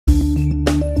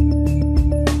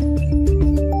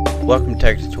Welcome to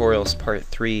Tech Tutorials Part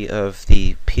 3 of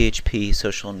the PHP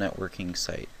social networking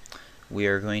site. We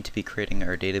are going to be creating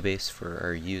our database for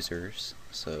our users.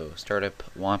 So start up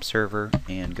WAMP server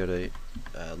and go to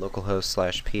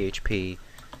localhost/php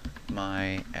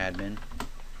myadmin.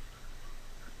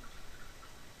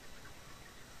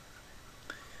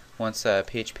 Once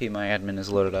PHP myadmin is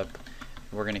loaded up,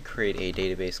 we're going to create a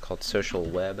database called social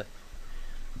web.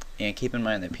 And keep in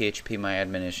mind that PHP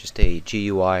myadmin is just a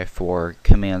GUI for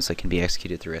commands that can be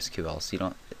executed through SQL. So you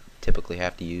don't typically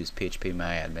have to use PHP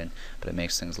myadmin, but it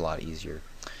makes things a lot easier.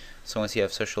 So once you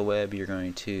have social web, you're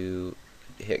going to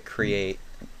hit create.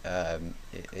 We're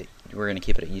going to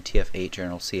keep it at UTF-8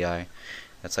 general CI.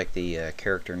 That's like the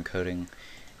character encoding.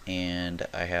 And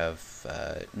I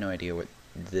have no idea what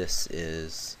this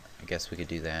is. I guess we could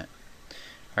do that.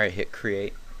 Alright, hit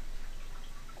create.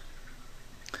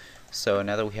 So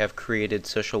now that we have created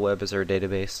social web as our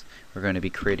database, we're going to be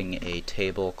creating a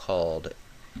table called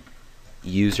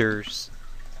users,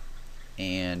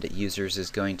 and users is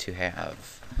going to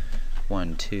have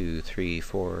 1, 2, 3,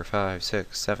 4, 5,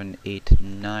 6, 7, 8,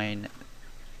 9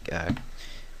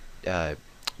 data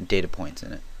points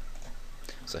in it.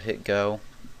 So hit go,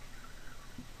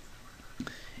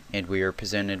 and we are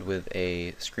presented with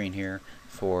a screen here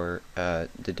for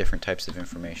the different types of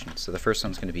information. So the first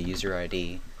one's going to be user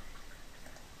ID.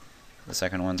 The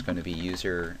second one's going to be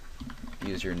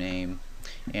username,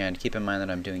 and keep in mind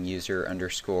that I'm doing user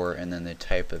underscore and then the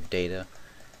type of data,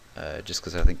 just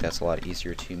because I think that's a lot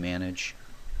easier to manage.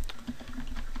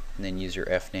 And then user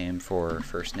fname for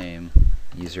first name,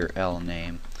 user L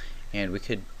name, and we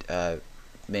could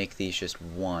make these just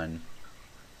one.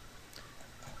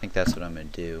 I think that's what I'm going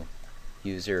to do.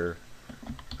 User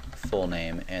full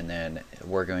name, and then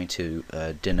we're going to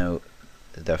denote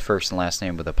the first and last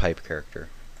name with a pipe character.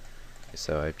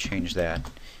 So I've changed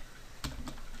that.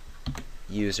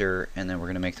 User, and then we're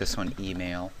going to make this one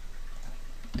email.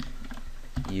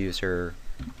 User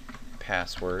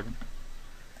password.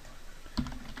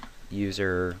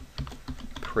 User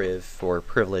priv for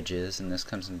privileges, and this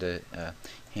comes into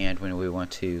hand when we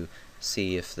want to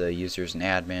see if the user's an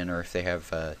admin or if they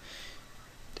have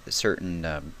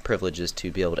certain privileges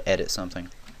to be able to edit something.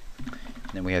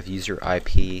 And then we have user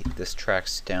IP. This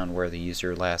tracks down where the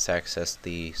user last accessed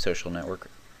the social network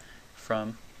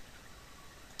from.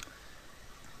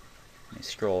 Let me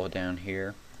scroll down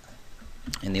here,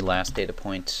 and the last data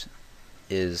point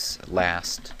is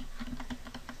last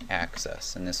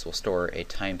access, and this will store a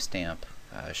timestamp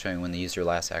showing when the user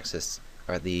last accessed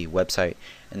the website,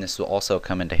 and this will also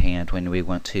come into hand when we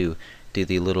want to do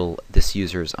the little "this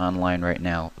user is online right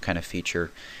now" kind of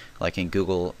feature. Like in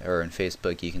Google or in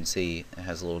Facebook, you can see it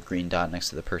has a little green dot next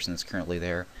to the person that's currently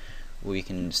there. We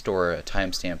can store a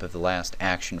timestamp of the last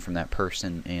action from that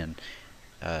person and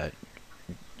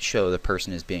show the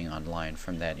person is being online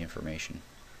from that information.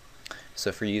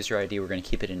 So for user ID, we're going to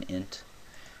keep it an int,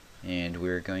 and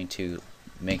we're going to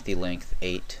make the length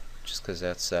 8, just because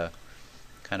that's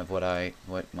kind of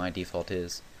what my default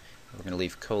is. We're going to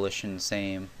leave coalition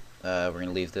same. We're going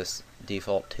to leave this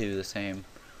default 2 the same.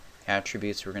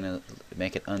 Attributes, we're going to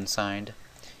make it unsigned.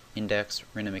 Index,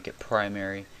 we're going to make it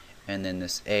primary, and then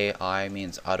this AI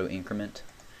means auto increment.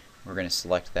 We're going to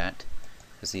select that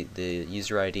because the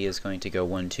user ID is going to go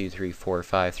 1, 2, 3, 4,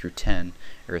 5 through 10,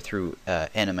 or through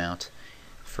n amount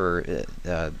for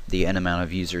the n amount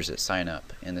of users that sign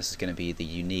up, and this is going to be the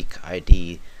unique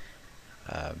ID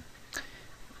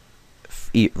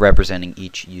representing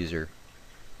each user.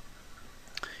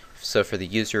 So for the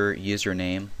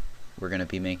username, we're going to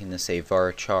be making this a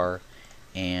varchar,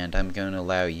 and I'm going to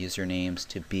allow usernames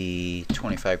to be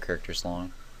 25 characters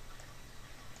long,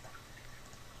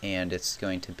 and it's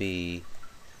going to be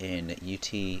in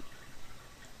UTF-8.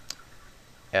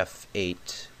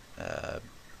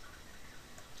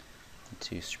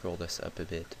 To scroll this up a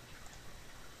bit.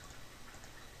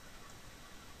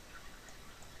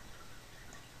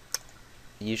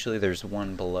 Usually there's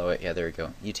one below it. Yeah, there we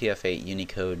go. UTF-8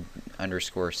 Unicode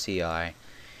underscore CI.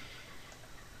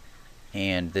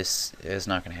 And this is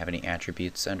not going to have any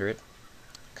attributes under it.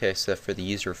 Okay, so for the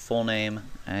user full name,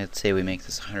 I'd say we make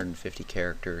this 150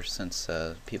 characters, since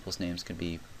people's names can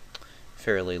be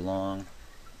fairly long.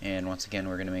 And once again,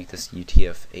 we're going to make this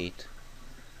UTF-8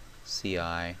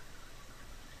 CI.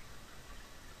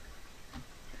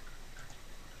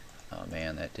 Oh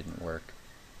man, that didn't work.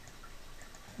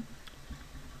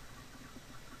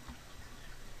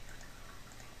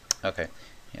 Okay,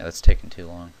 yeah, that's taking too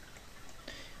long.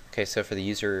 Okay, so for the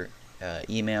user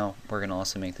email, we're going to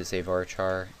also make this a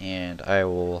varchar, and I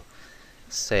will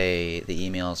say the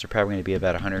emails are probably going to be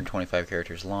about 125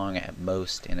 characters long at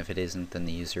most, and if it isn't, then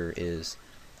the user is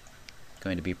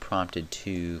going to be prompted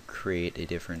to create a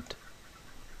different,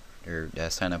 or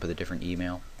sign up with a different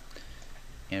email.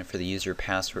 And for the user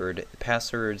password,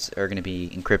 passwords are going to be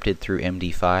encrypted through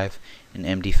MD5, and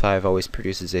MD5 always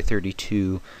produces a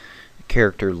 32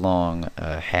 character long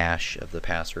hash of the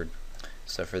password.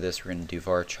 So for this we're going to do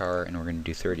varchar, and we're going to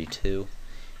do 32,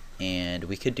 and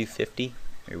we could do 50,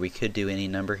 or we could do any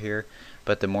number here,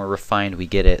 but the more refined we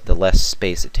get it, the less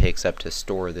space it takes up to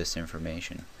store this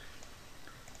information.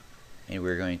 And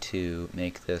we're going to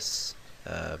make this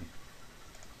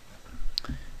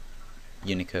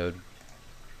Unicode.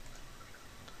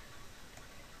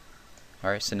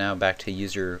 Alright, so now back to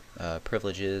user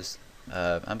privileges.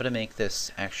 I'm going to make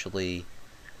this actually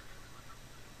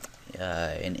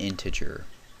an integer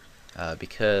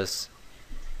because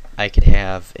I could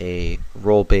have a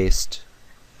role-based,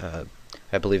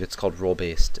 I believe it's called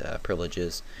role-based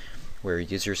privileges, where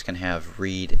users can have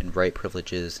read and write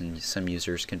privileges, and some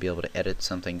users can be able to edit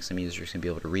something, some users can be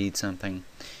able to read something,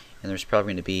 and there's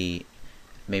probably going to be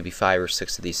maybe 5 or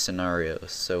 6 of these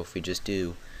scenarios. So if we just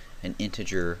do an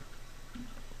integer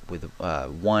with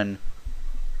one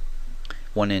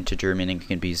integer, meaning it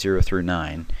can be 0 through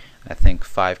 9, I think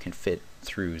 5 can fit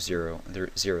through 0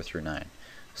 through 9.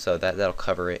 So that'll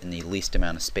cover it in the least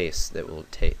amount of space that it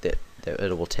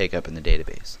will take up in the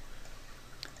database.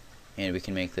 And we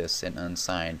can make this an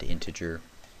unsigned integer.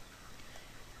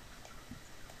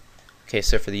 Okay,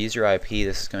 so for the user IP,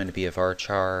 this is going to be a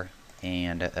varchar,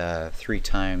 and 3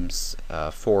 times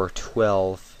 4,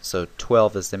 12. So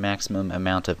 12 is the maximum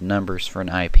amount of numbers for an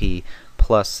IP,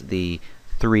 plus the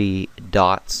 3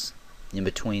 dots in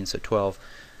between. So 12,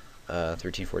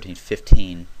 13, 14,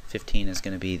 15. 15 is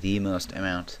going to be the most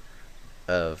amount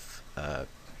of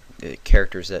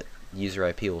characters that user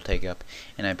IP will take up,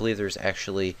 and I believe there's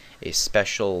actually a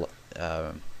special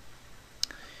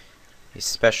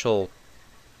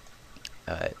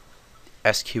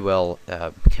SQL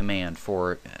command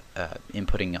for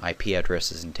inputting IP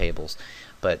addresses in tables,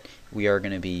 but we are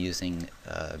going to be using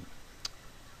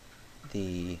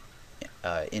the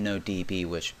InnoDB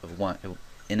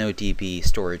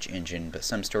storage engine, but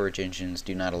some storage engines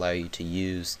do not allow you to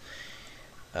use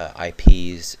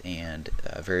IPs and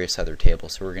various other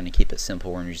tables. So we're going to keep it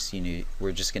simple. We're just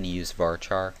going to use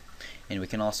varchar, and we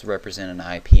can also represent an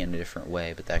IP in a different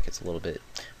way, but that gets a little bit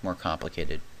more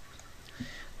complicated.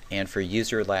 And for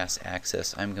user last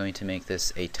access, I'm going to make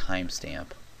this a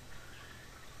timestamp,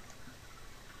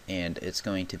 and it's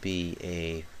going to be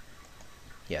a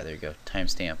there you go,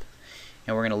 timestamp.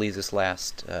 And we're going to leave this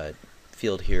last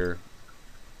field here.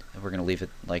 We're going to leave it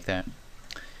like that.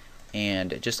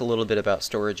 And just a little bit about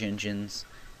storage engines.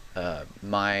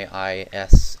 MyISAM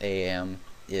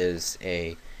is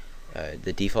the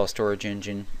default storage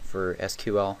engine for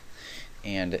SQL,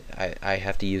 and I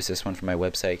have to use this one for my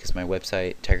website because my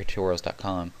website,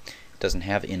 techtutorials.com, doesn't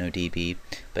have InnoDB.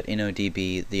 But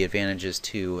InnoDB, the advantages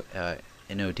to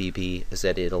InnoDB is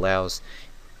that it allows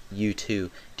you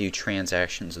to do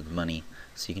transactions with money.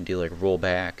 So you can do like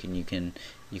rollback, and you can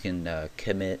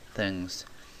commit things,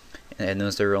 and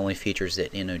those are only features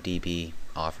that InnoDB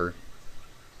offer.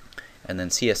 And then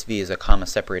CSV is a comma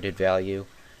separated value,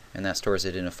 and that stores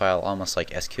it in a file almost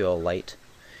like SQLite.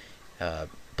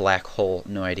 Black hole,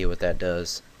 no idea what that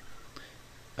does.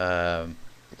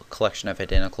 Collection of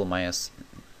identical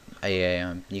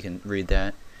MyISAM, you can read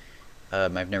that.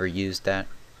 I've never used that.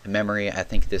 Memory, I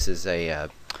think this is a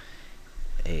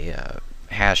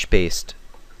hash-based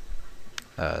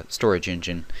storage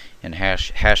engine, and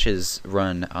hashes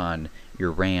run on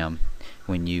your RAM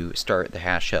when you start the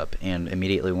hash up, and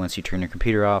immediately once you turn your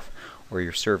computer off or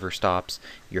your server stops,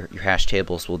 your hash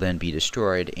tables will then be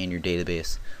destroyed, and your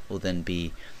database will then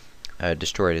be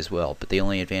destroyed as well. But the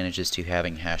only advantages to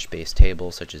having hash-based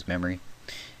tables, such as memory,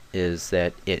 is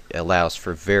that it allows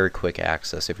for very quick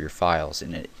access of your files,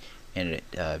 and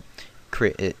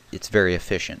it's very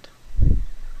efficient.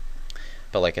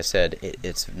 But like I said,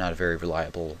 it's not a very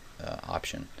reliable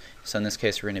option. So in this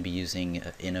case, we're going to be using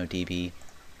InnoDB,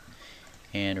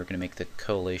 and we're going to make the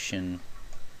collation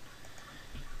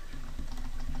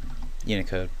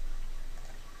Unicode.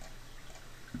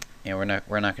 And we're not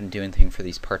going to do anything for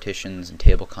these partitions and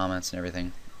table comments and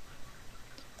everything.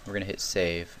 We're going to hit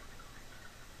save,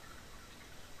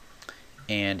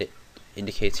 and it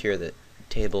indicates here that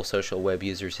table social web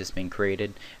users has been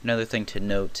created. Another thing to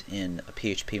note in a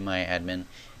PHP MyAdmin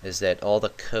is that all the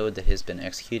code that has been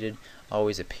executed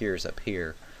always appears up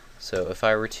here. So if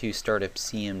I were to start up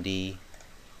CMD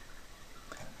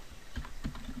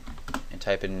and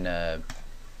type in, I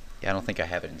don't think I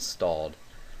have it installed.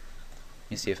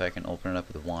 Let me see if I can open it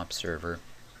up with the WAMP server.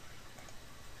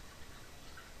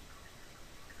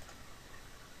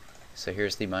 So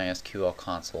here's the MySQL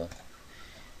console,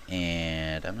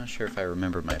 and I'm not sure if I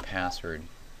remember my password.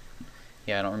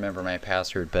 Yeah, I don't remember my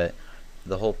password, but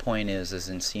the whole point is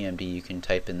in CMD you can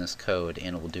type in this code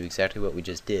and it will do exactly what we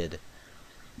just did,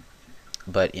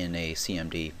 but in a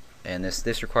CMD. And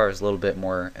this requires a little bit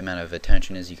more amount of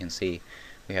attention. As you can see,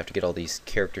 we have to get all these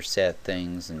character set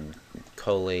things and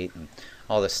collate and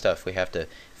all this stuff. We have to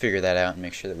figure that out and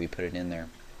make sure that we put it in there.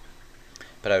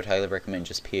 But I would highly recommend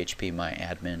just PHP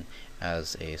MyAdmin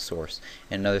as a source.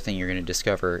 And another thing you're going to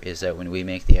discover is that when we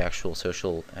make the actual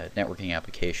social networking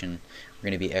application, we're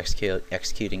going to be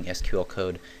executing SQL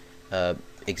code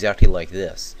exactly like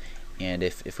this. And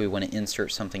if we want to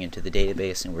insert something into the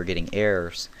database and we're getting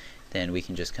errors, then we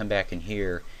can just come back in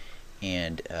here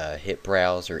and hit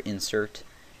browse or insert,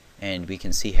 and we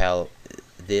can see how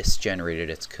this generated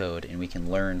its code, and we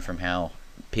can learn from how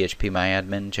PHP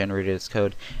MyAdmin generated its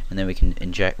code, and then we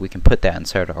can put that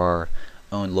inside our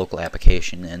own local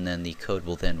application, and then the code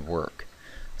will then work.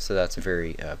 So that's a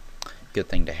very good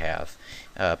thing to have.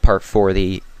 Part 4 of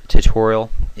the tutorial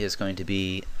is going to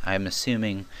be, I'm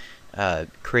assuming,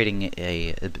 creating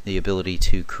the ability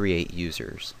to create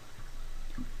users.